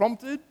to be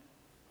prompted.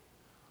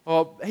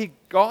 He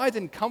guides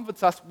and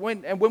comforts us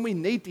when we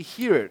need to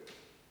hear it.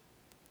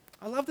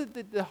 I love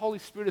that the Holy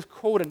Spirit is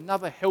called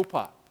another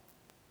helper.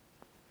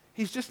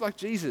 He's just like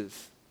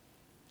Jesus.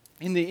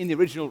 In the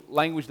original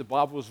language the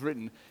Bible was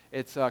written,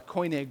 it's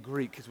Koine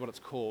Greek is what it's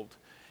called.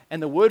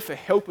 And the word for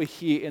helper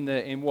here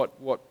in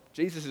what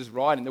Jesus is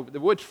writing, the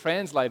word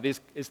translated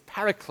is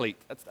paraclete.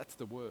 That's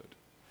the word.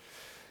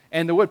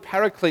 And the word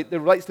paraclete that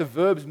relates to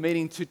verbs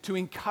meaning to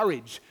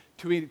encourage,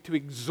 to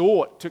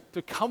exhort,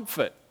 to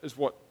comfort is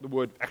what the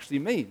word actually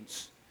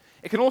means.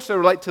 It can also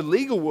relate to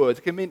legal words.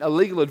 It can mean a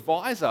legal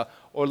advisor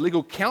or a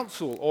legal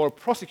counsel or a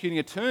prosecuting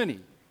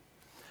attorney.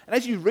 And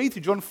as you read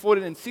through John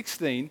 14 and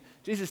 16,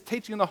 Jesus'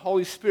 teaching on the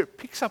Holy Spirit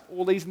picks up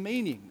all these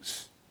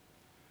meanings.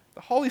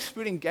 The Holy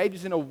Spirit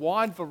engages in a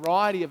wide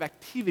variety of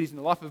activities in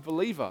the life of a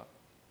believer.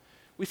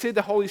 We see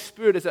the Holy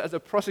Spirit as a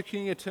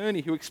prosecuting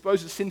attorney who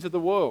exposes the sins of the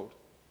world.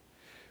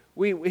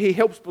 He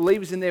helps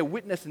believers in their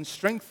witness and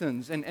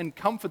strengthens and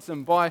comforts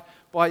them by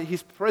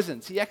his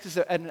presence. He acts as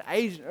an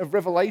agent of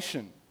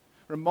revelation,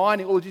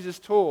 reminding all that Jesus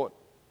taught,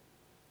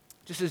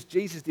 just as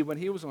Jesus did when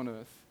he was on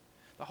earth.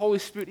 The Holy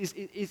Spirit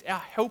is our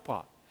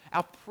helper,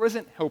 our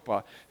present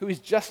helper, who is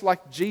just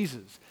like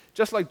Jesus.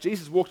 Just like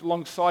Jesus walked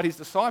alongside his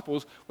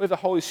disciples, we have the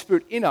Holy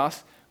Spirit in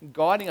us,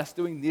 guiding us,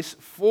 doing this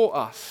for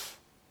us.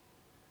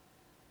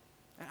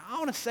 And I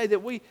want to say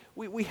that we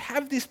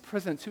have this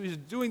presence who is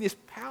doing this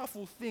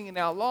powerful thing in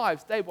our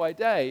lives day by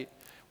day.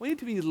 We need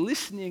to be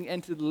listening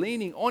and to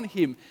leaning on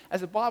him,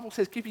 as the Bible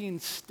says, keeping in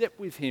step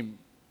with him,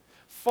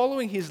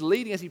 following his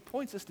leading as he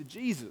points us to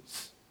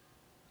Jesus.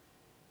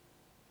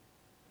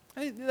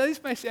 And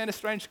this may sound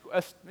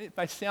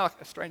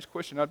like a strange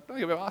question. I don't think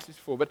I've ever asked this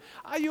before, but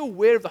are you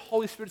aware of the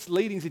Holy Spirit's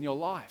leadings in your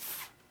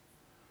life?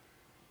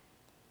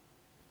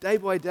 Day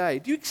by day,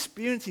 do you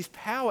experience his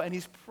power and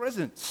his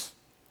presence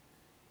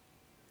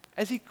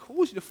as he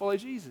calls you to follow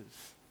Jesus?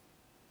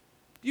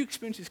 Do you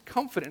experience his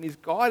comfort and his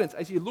guidance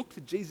as you look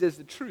to Jesus as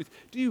the truth?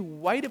 Do you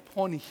wait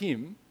upon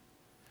him,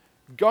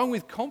 going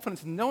with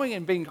confidence, knowing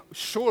and being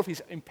sure of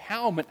his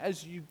empowerment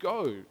as you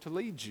go to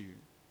lead you?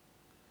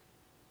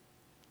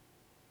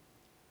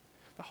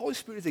 The Holy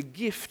Spirit is a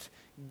gift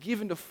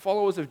given to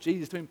followers of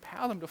Jesus to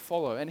empower them to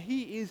follow, and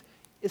he is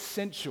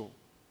essential.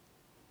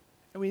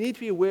 And we need to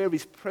be aware of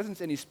his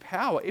presence and his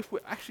power if we're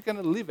actually going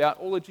to live out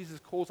all that Jesus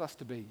calls us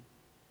to be.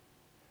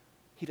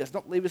 He does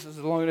not leave us as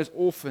alone as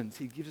orphans.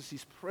 He gives us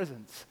his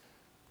presence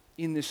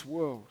in this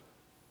world.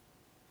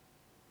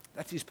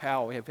 That's his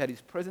power. We have had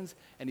his presence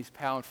and his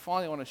power. And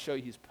finally, I want to show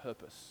you his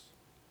purpose.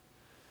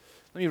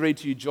 Let me read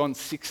to you John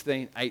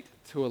 16, 8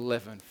 to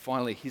 11.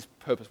 Finally, his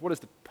purpose. What is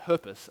the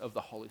purpose of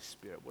the Holy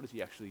Spirit?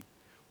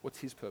 What's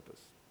his purpose?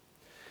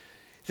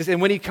 It says,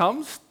 and when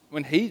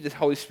the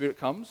Holy Spirit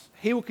comes,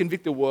 he will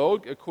convict the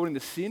world according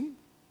to sin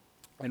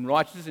and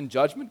righteousness and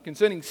judgment.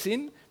 Concerning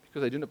sin,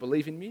 because they do not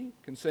believe in me.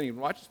 Concerning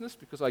righteousness,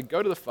 because I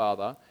go to the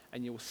Father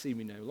and you will see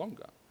me no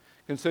longer.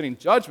 concerning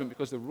judgment,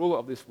 because the ruler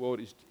of this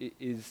world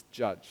is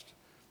judged.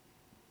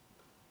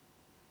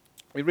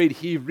 We read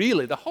here,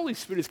 really, the Holy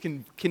Spirit is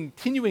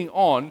continuing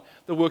on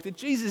the work that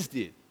Jesus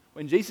did.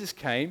 When Jesus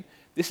came,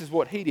 this is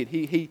what he did.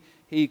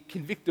 He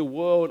convicted the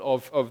world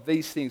of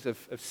these things, of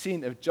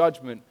sin, of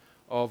judgment,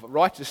 of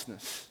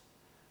righteousness.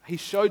 He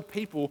showed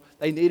people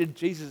they needed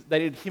Jesus, they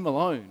needed him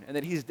alone, and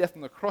that his death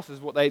on the cross is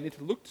what they need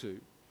to look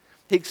to.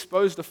 He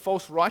exposed the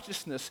false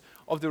righteousness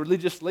of the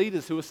religious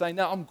leaders who were saying,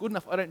 no, I'm good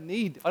enough, I don't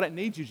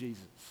need you,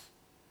 Jesus.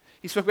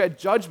 He spoke about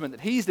judgment,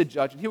 that he's the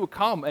judge, and he will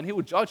come and he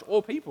will judge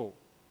all people.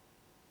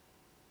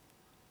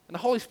 And the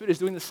Holy Spirit is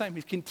doing the same.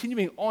 He's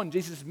continuing on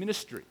Jesus'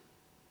 ministry.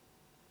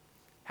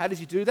 How does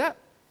he do that?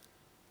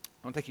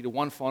 I want to take you to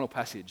one final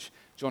passage,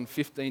 John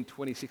 15,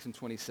 26 and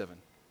 27. It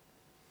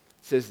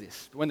says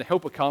this, when the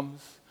Helper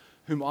comes,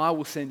 whom I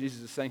will send,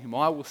 Jesus is saying, whom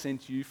I will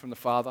send to you from the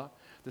Father,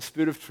 the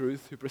Spirit of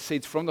truth, who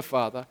proceeds from the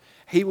Father,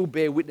 he will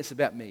bear witness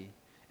about me,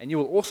 and you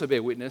will also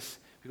bear witness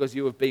because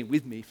you have been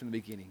with me from the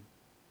beginning.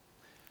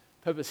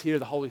 The purpose here of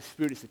the Holy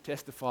Spirit is to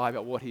testify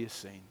about what he has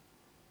seen.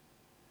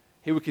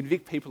 He will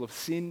convict people of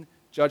sin,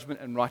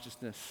 judgment, and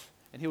righteousness,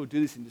 and he will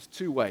do this in just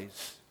two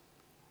ways.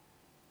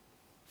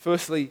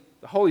 Firstly,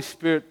 the Holy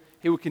Spirit,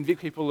 he will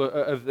convict people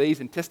of these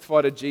and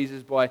testify to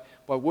Jesus by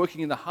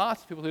working in the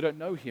hearts of people who don't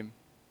know him,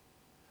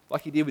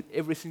 like he did with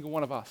every single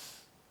one of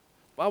us.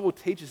 The Bible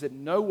teaches that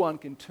no one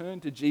can turn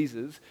to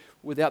Jesus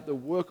without the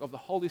work of the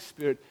Holy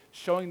Spirit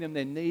showing them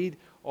their need,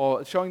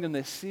 or showing them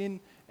their sin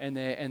and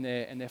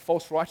their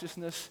false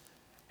righteousness,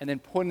 and then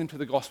pointing them to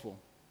the gospel.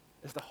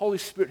 It's the Holy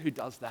Spirit who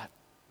does that.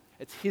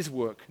 It's his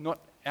work, not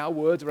our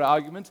words or our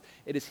arguments.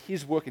 It is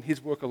his work and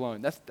his work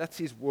alone. That's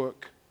his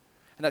work.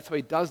 And that's how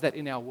he does that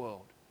in our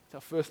world.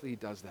 That's how firstly he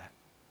does that.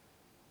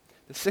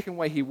 The second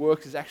way he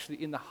works is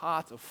actually in the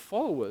hearts of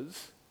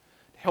followers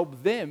to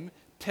help them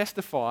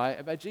testify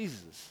about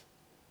Jesus.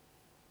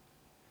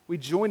 We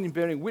join in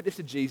bearing witness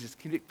to Jesus,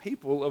 convict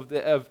people of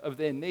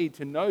their need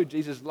to know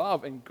Jesus'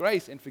 love and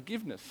grace and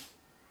forgiveness.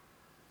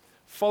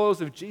 Followers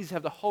of Jesus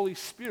have the Holy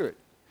Spirit,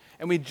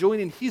 and we join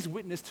in his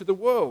witness to the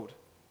world.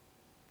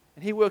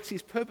 And he works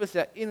his purpose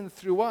out in and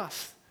through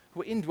us,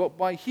 who are indwelt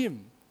by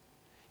him.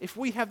 If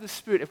we have the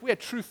Spirit, if we are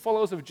true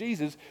followers of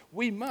Jesus,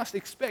 we must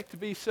expect to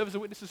be servants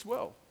of witness as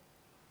well.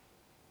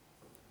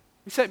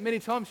 We say it many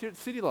times here at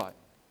City Light.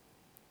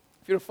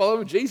 If you're a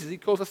follower of Jesus, he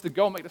calls us to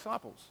go and make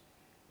disciples.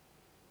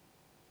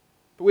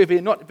 But we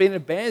have not been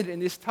abandoned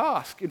in this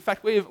task. In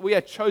fact, we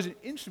are chosen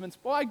instruments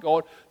by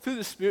God through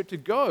the Spirit to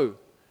go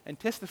and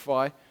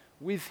testify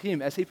with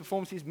him as he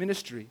performs his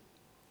ministry.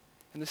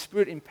 And the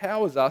Spirit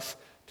empowers us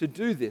to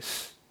do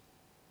this.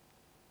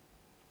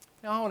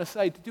 Now I want to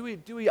say,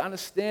 do we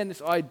understand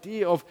this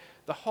idea of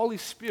the Holy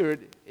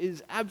Spirit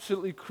is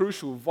absolutely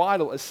crucial,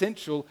 vital,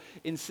 essential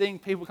in seeing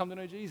people come to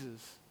know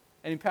Jesus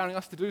and empowering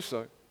us to do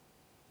so?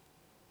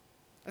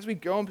 As we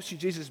go and pursue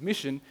Jesus'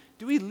 mission,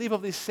 do we live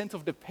of this sense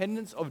of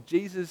dependence of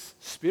Jesus'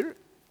 Spirit?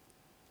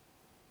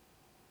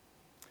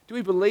 Do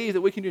we believe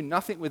that we can do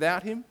nothing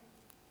without him?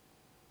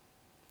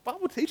 The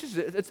Bible teaches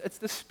it's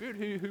the Spirit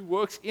who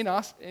works in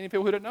us and in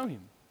people who don't know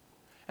him.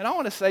 And I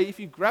want to say, if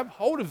you grab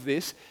hold of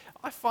this,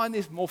 I find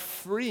this more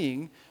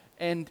freeing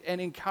and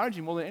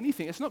encouraging more than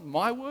anything. It's not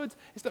my words,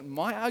 it's not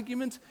my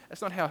arguments,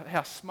 it's not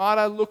how smart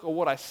I look or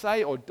what I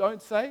say or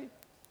don't say.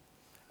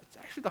 It's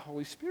actually the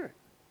Holy Spirit.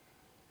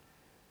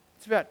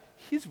 It's about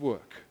his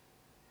work.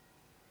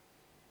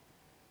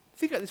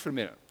 Think about this for a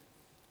minute.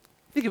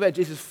 Think about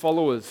Jesus'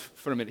 followers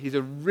for a minute, his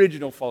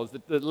original followers,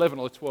 the 11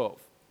 or the 12.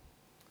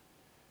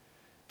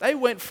 They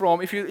went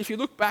from, if you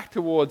look back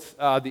towards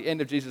the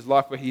end of Jesus'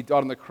 life where he died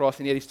on the cross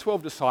and he had his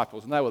 12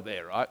 disciples, and they were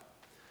there, right?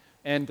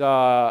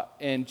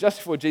 And just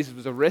before Jesus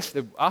was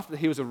arrested, after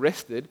he was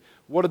arrested,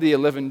 what did the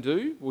 11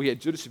 do? Well, he had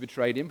Judas who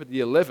betrayed him, but the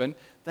 11,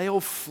 they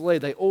all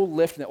fled, they all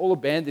left, and they all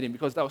abandoned him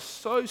because they were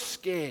so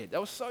scared. They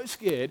were so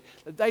scared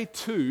that they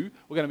too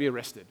were going to be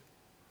arrested.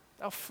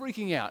 They were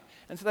freaking out.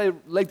 And so they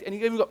legged, and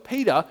you even got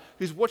Peter,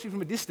 who's watching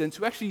from a distance,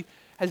 who actually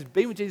has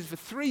been with Jesus for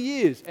 3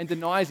 years and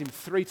denies him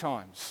 3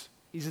 times.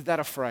 He's that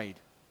afraid.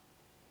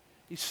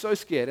 He's so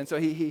scared. And so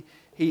he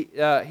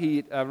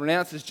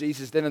renounces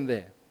Jesus then and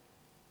there.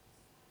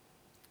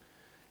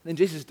 And then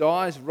Jesus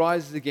dies,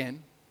 rises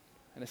again,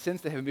 and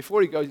ascends to heaven.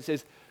 Before he goes, he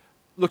says,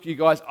 look, you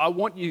guys, I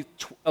want you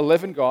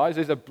 11 guys.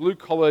 There's a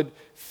blue-collared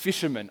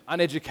fisherman,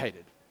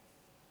 uneducated.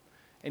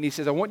 And he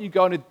says, I want you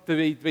going to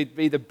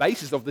be the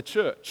basis of the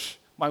church,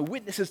 my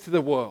witnesses to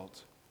the world.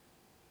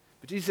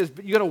 But Jesus says,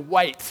 but you've got to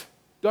wait.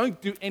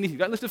 Don't do anything.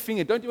 Don't lift a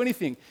finger. Don't do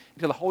anything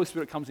until the Holy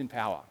Spirit comes in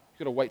power. You've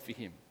got to wait for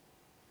him.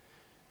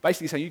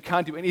 Basically saying you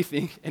can't do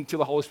anything until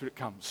the Holy Spirit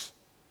comes.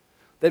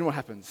 Then what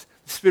happens?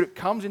 The Spirit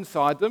comes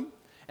inside them,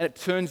 and it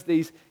turns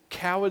these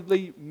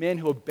cowardly men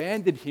who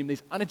abandoned him,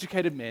 these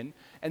uneducated men,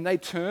 and they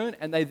turn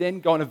and they then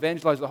go and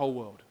evangelize the whole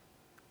world.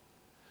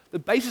 The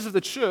basis of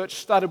the church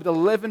started with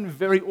 11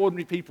 very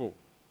ordinary people.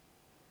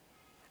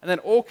 And then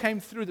all came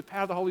through the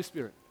power of the Holy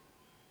Spirit.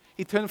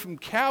 He turned from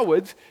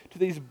cowards to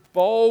these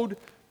bold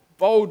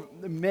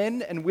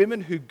men and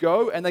women who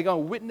go and they go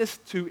and witness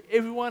to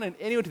everyone and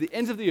anyone to the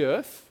ends of the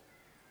earth.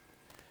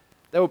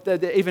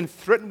 They're even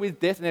threatened with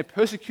death, and they're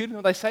persecuted,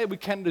 and they say, we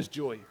count it as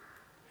joy.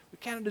 We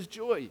count it as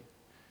joy.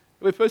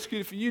 We're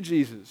persecuted for you,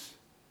 Jesus.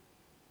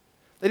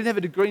 They didn't have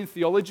a degree in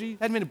theology.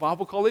 They hadn't been to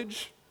Bible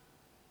college.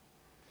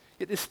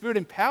 Yet the Spirit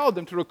empowered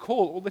them to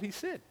recall all that he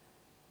said.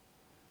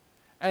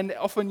 And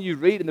often you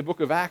read in the book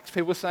of Acts,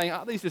 people saying,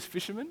 aren't these just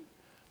fishermen?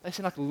 They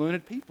seem like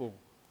learned people.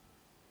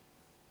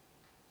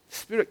 The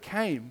Spirit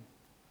came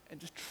and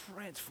just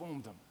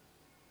transformed them.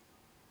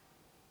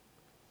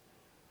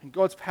 And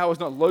God's power is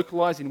not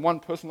localized in one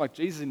person like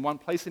Jesus in one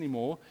place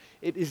anymore.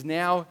 It is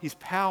now, his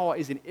power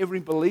is in every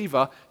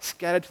believer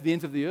scattered to the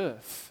ends of the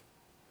earth,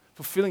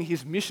 fulfilling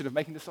his mission of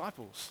making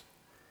disciples.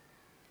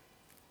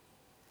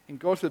 And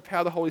God, through the power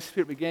of the Holy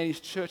Spirit, began his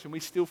church, and we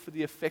still feel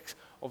the effects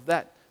of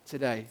that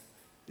today.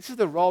 This is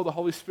the role of the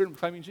Holy Spirit in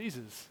proclaiming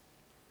Jesus.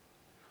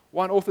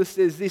 One author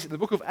says this, in the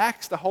book of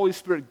Acts, the Holy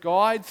Spirit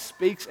guides,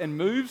 speaks, and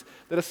moves.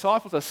 The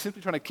disciples are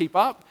simply trying to keep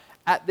up.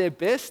 At their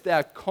best, they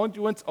are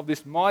conduits of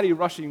this mighty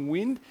rushing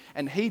wind,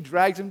 and he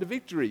drags them to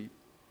victory.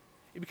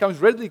 It becomes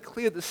readily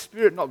clear that the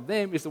Spirit, not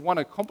them, is the one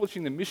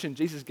accomplishing the mission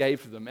Jesus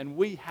gave to them, and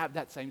we have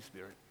that same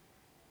Spirit.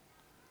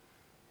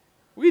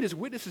 We as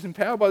witnesses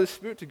empowered by the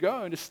Spirit to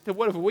go and just to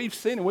whatever we've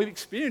seen and we've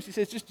experienced. He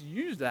says, just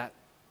use that.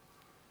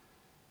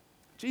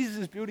 Jesus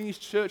is building his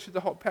church with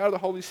the power of the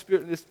Holy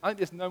Spirit, and I think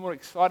there's no more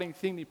exciting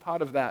thing to be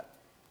part of that.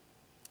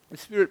 The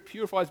Spirit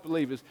purifies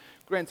believers,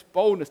 grants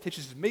boldness,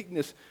 teaches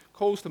meekness,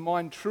 calls to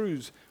mind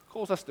truths,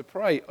 calls us to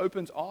pray,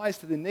 opens eyes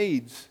to the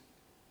needs,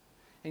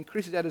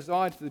 increases our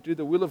desire to do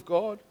the will of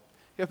God.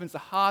 He opens the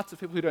hearts of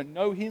people who don't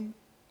know him,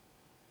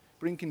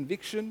 bring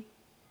conviction,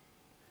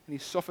 and he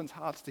softens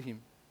hearts to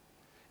him.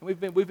 And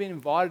we've been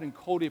invited and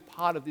called to be a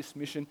part of this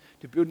mission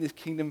to building this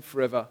kingdom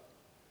forever,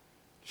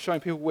 showing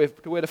people where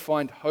to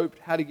find hope,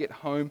 how to get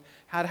home,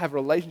 how to have a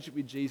relationship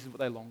with Jesus, what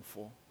they long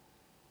for.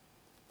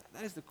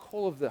 That is the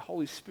call of the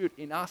Holy Spirit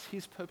in us,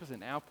 his purpose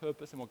and our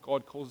purpose, and what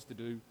God calls us to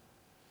do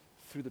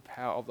through the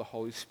power of the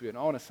Holy Spirit. And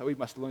I want to say we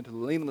must learn to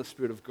lean on the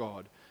Spirit of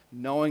God,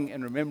 knowing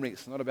and remembering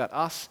it's not about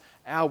us,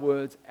 our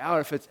words, our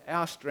efforts,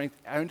 our strength,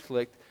 our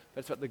intellect, but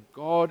it's about the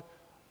God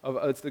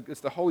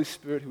it's the Holy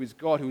Spirit who is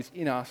God, who is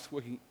in us,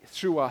 working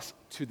through us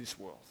to this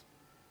world.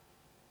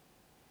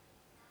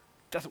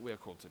 That's what we are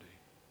called to do.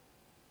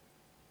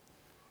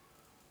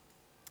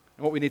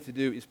 And what we need to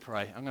do is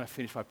pray. I'm going to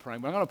finish by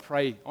praying. But I want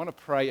to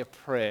pray a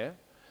prayer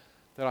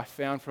that I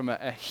found from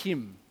a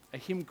hymn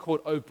called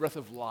O Breath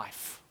of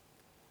Life.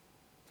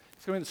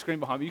 It's going to be on the screen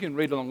behind me. You can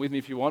read along with me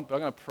if you want, but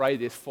I'm going to pray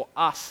this for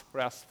us,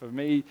 for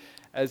me,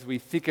 as we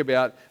think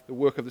about the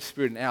work of the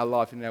Spirit in our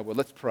life and in our world.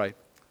 Let's pray.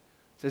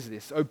 It says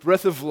this, O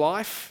breath of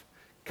life,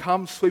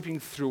 come sweeping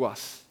through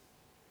us.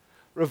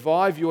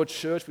 Revive your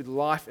church with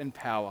life and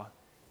power.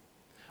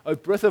 O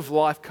breath of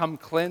life, come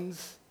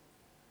cleanse,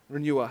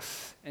 renew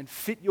us, and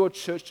fit your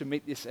church to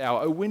meet this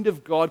hour. O wind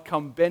of God,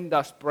 come bend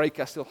us, break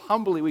us, till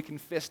humbly we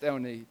confess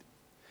our need.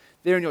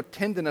 There in your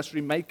tenderness,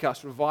 remake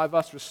us, revive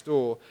us,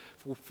 restore.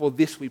 For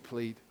this we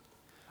plead.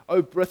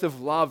 O breath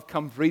of love,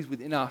 come breathe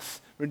within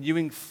us,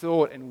 renewing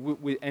thought and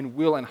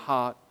will and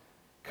heart.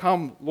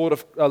 Come, Lord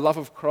of love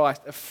of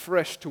Christ,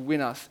 afresh to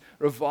win us.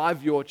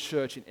 Revive your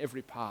church in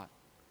every part.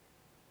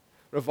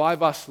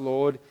 Revive us,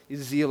 Lord,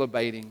 is zeal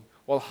abating,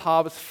 while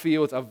harvest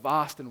fields are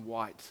vast and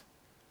white.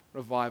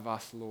 Revive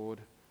us, Lord.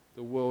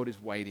 The world is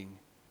waiting.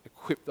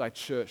 Equip thy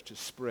church to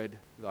spread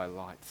thy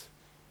light.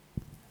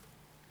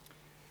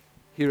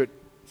 Here at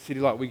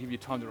City Light, we give you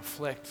time to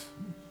reflect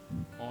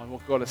on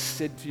what God has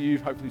said to you.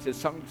 Hopefully he said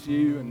something to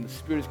you and the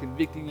Spirit is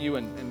convicting you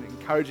and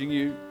encouraging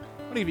you.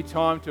 I want to give you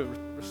time to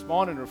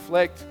respond and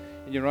reflect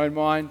in your own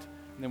mind,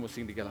 and then we'll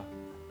sing together.